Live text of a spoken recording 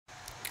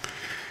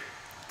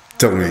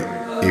Tell me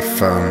if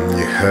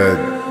you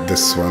heard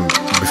this one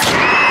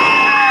before.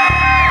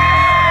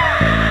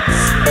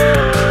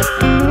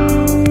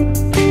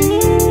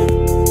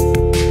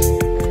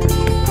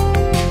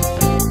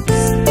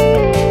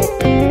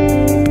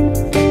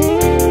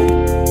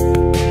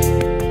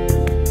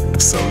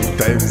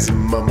 Sometimes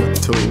mama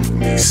told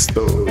me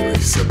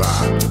stories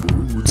about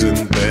woods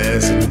and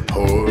bears and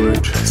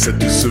porridge.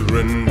 Said to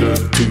surrender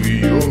to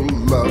your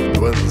loved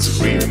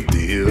ones, real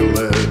deal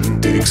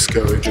and takes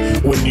courage.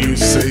 When you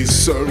say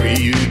sorry,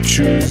 you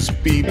choose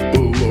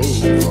people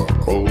over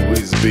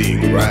always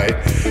being right,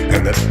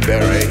 and that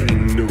there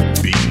ain't no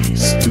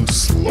beast to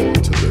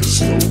slaughter.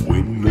 There's no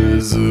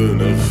winners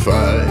in a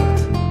fight.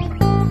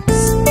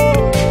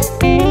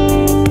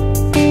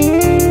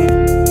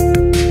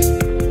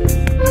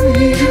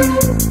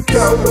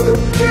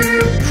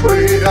 You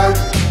traitor,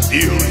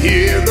 you'll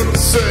hear them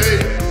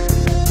say,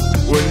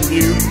 when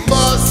you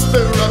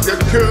muster up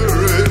your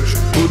courage,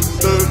 put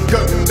the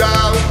gun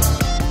down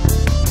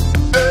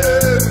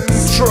and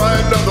try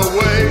another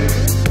way.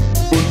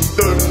 Put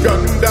the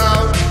gun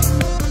down.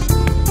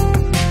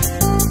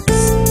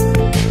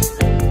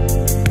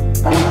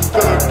 Put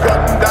the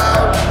gun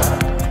down.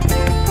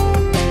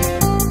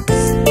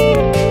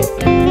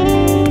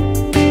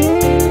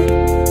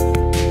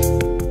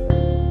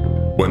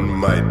 When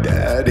my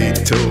daddy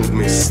told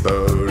me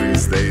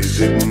stories, they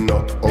did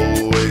not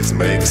always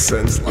make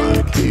sense.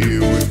 Like he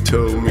would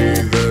tell me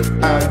that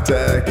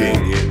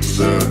attacking is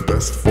the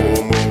best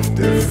form of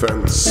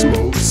defense.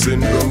 Smoke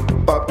syndrome,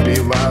 puppy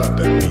loud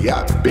and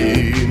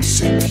yappy,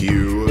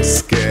 insecure,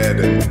 scared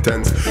and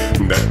tense.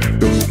 That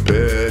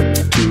compared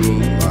to a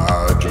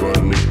large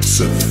one, its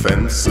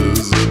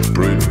offenses a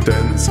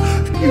pretense.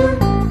 You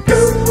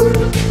coward,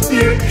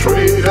 you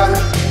traitor,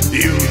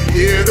 you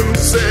hear them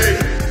say,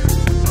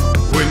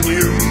 when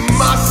you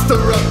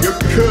muster up your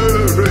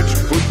courage,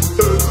 put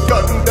the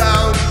gun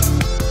down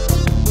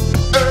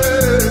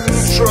and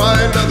try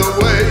another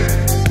way.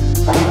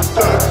 Put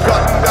the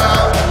gun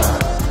down.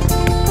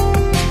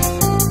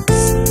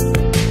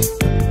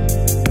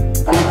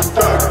 Put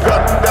the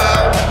gun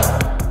down.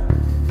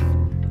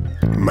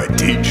 My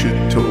teacher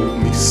told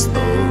me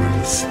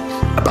stories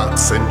about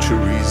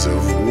centuries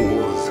of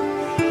wars,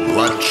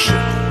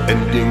 bloodshed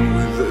ending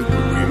with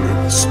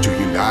agreements to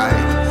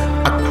unite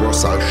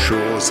across our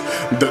shores,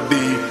 that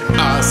the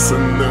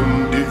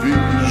arsenal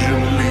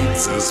division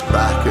leads us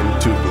back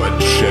into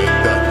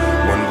bloodshed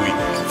when we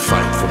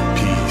fight for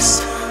peace.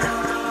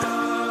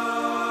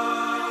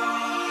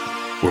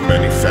 We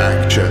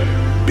manufacture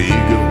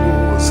bigger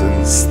wars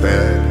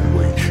instead.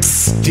 We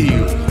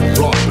steal,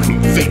 rob,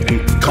 invade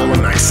and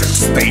colonize and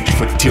stage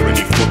for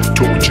tyranny, for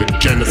torture,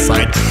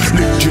 genocide.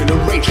 Live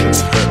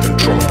generations hurt and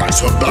traumatized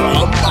so that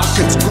our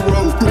markets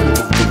grow.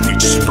 The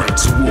reach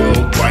spreads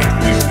worldwide.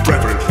 We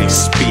reverently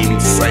spin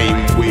same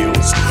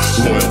wheels.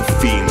 Loyal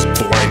fiends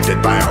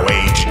blinded by our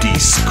HD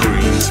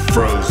screens,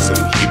 frozen,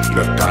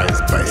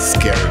 hypnotized by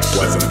scary,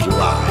 pleasant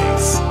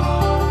lies.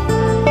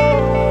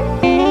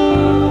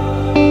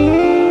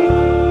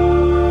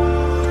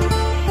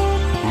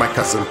 My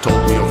cousin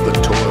told me of the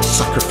toil,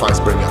 sacrifice,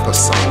 bring up a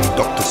son.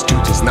 Doctor's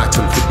duties, nights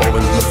and football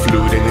and the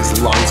fluid in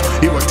his lungs.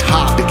 He worked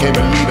hard, became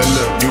a leader,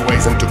 learned new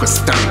ways and took a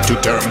stand to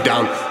tear him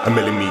down. A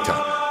millimeter,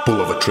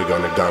 pull of a trigger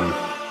on a gun.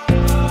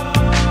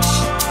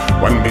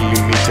 1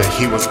 millimeter,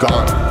 he was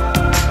gone.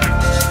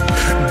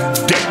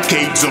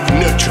 Decades of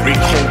nurturing,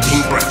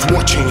 holding breath,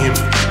 watching him.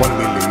 1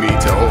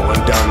 millimeter, all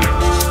undone.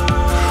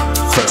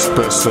 First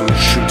person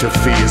shooter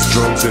fears,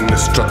 drones in the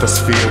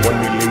stratosphere.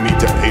 1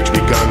 millimeter, age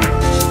begun.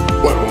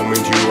 One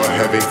moment you are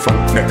having fun,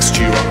 next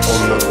you are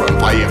on the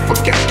run. I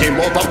forget game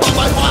over, but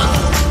my one.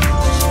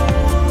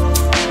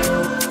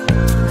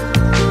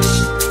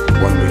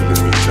 1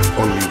 millimeter,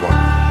 only one.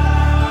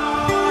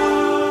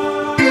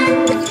 You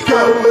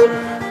coward,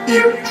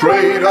 you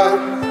traitor,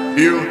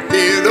 you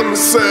hear them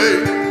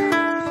say,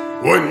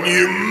 when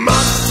you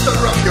muster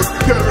up your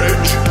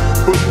courage,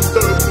 put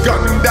the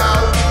gun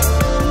down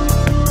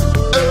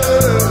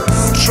and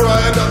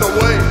try another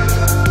way.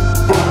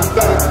 Put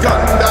the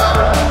gun down.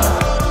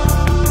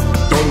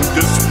 Don't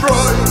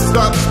destroy,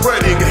 stop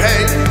spreading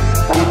hate.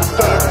 Put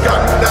the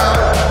gun down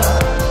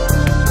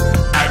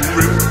and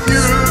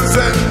refuse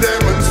and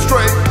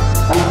demonstrate.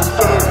 Put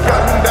the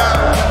gun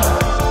down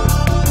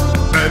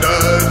and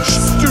urge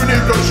to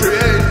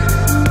negotiate.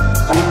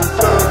 Put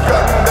the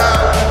gun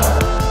down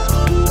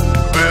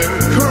and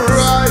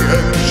cry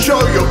and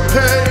show your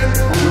pain.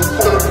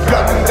 Put the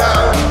gun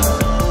down.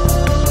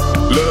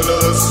 Let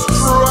us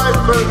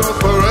strive and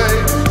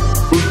operate.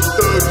 Put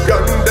the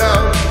gun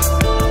down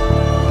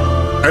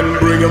and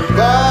bring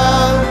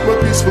about a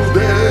peaceful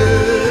day.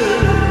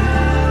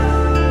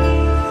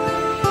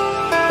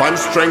 Find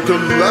strength to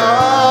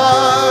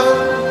love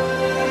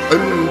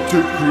and to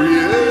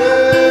create.